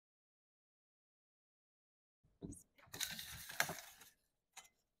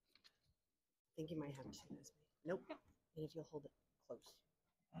think you might have two. Nope. And if you'll hold it close.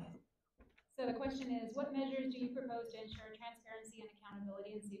 So the question is, what measures do you propose to ensure transparency and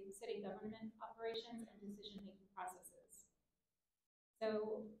accountability in city government operations and decision-making processes?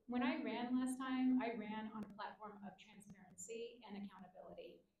 So when I ran last time, I ran on a platform of transparency and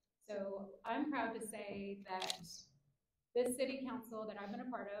accountability. So I'm proud to say that this city council that I've been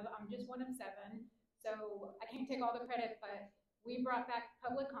a part of, I'm just one of 7. So I can't take all the credit, but we brought back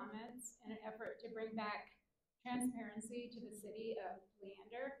public comments in an effort to bring back transparency to the city of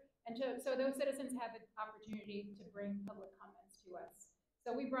Leander. And so those citizens had the opportunity to bring public comments to us. So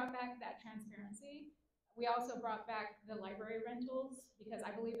we brought back that transparency. We also brought back the library rentals because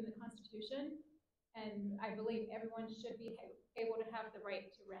I believe in the Constitution and I believe everyone should be able to have the right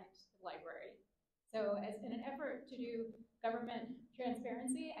to rent the library. So as in an effort to do government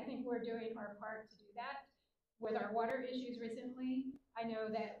transparency, I think we're doing our part to do that. With our water issues recently, I know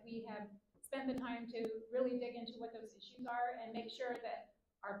that we have spent the time to really dig into what those issues are and make sure that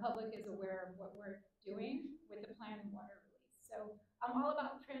our public is aware of what we're doing with the planned water release. So I'm all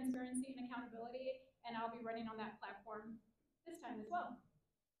about transparency and accountability, and I'll be running on that platform this time as well.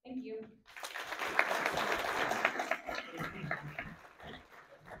 Thank you.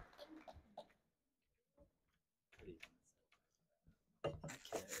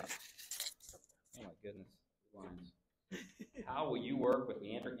 Oh my goodness, lines. How will you work with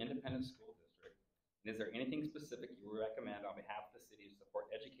Leander Independent School District? And is there anything specific you would recommend on behalf of the city to support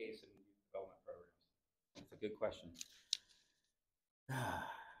education and youth development programs? That's a good question.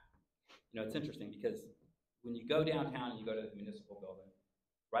 You know, it's interesting because when you go downtown and you go to the municipal building,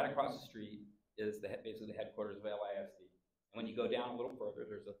 right across the street is basically the headquarters of LISD. And when you go down a little further,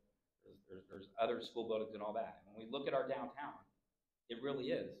 there's other school buildings and all that. And when we look at our downtown, it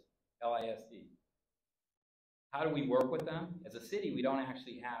really is LISD. How do we work with them? As a city, we don't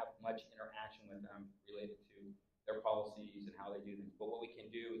actually have much interaction with them related to their policies and how they do things. But what we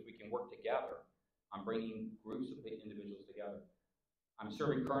can do is we can work together on bringing groups of individuals together. I'm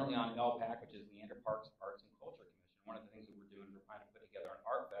serving currently on LPAC, which is Leander Parks, Arts and Culture Commission. One of the things that we're doing is we're trying to put together an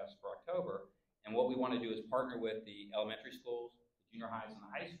art fest for October. And what we want to do is partner with the elementary schools, the junior highs, and the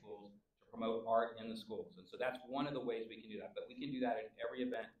high schools to promote art in the schools. And so that's one of the ways we can do that. But we can do that at every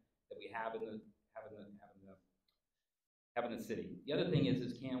event that we have in the city. The other thing is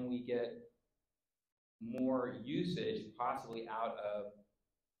can we get more usage possibly out of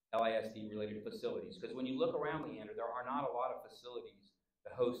LISD related facilities? Because when you look around Leander, there are not a lot of facilities to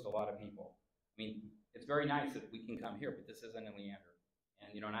host a lot of people. I mean, it's very nice that we can come here, but this isn't in Leander.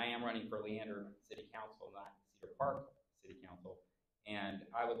 And you know, and I am running for Leander City Council, not Cedar Park City Council. And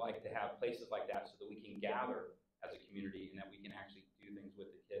I would like to have places like that so that we can gather as a community and that we can actually do things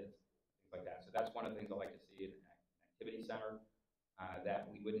with the kids, things like that. So that's one of the things I like to see in an activity center that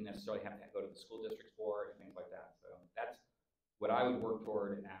we wouldn't necessarily have to go to the school districts for and things like that. So that's what I would work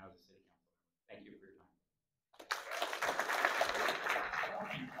toward as a city council. Thank you for your time.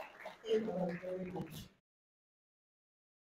 Thank you very much.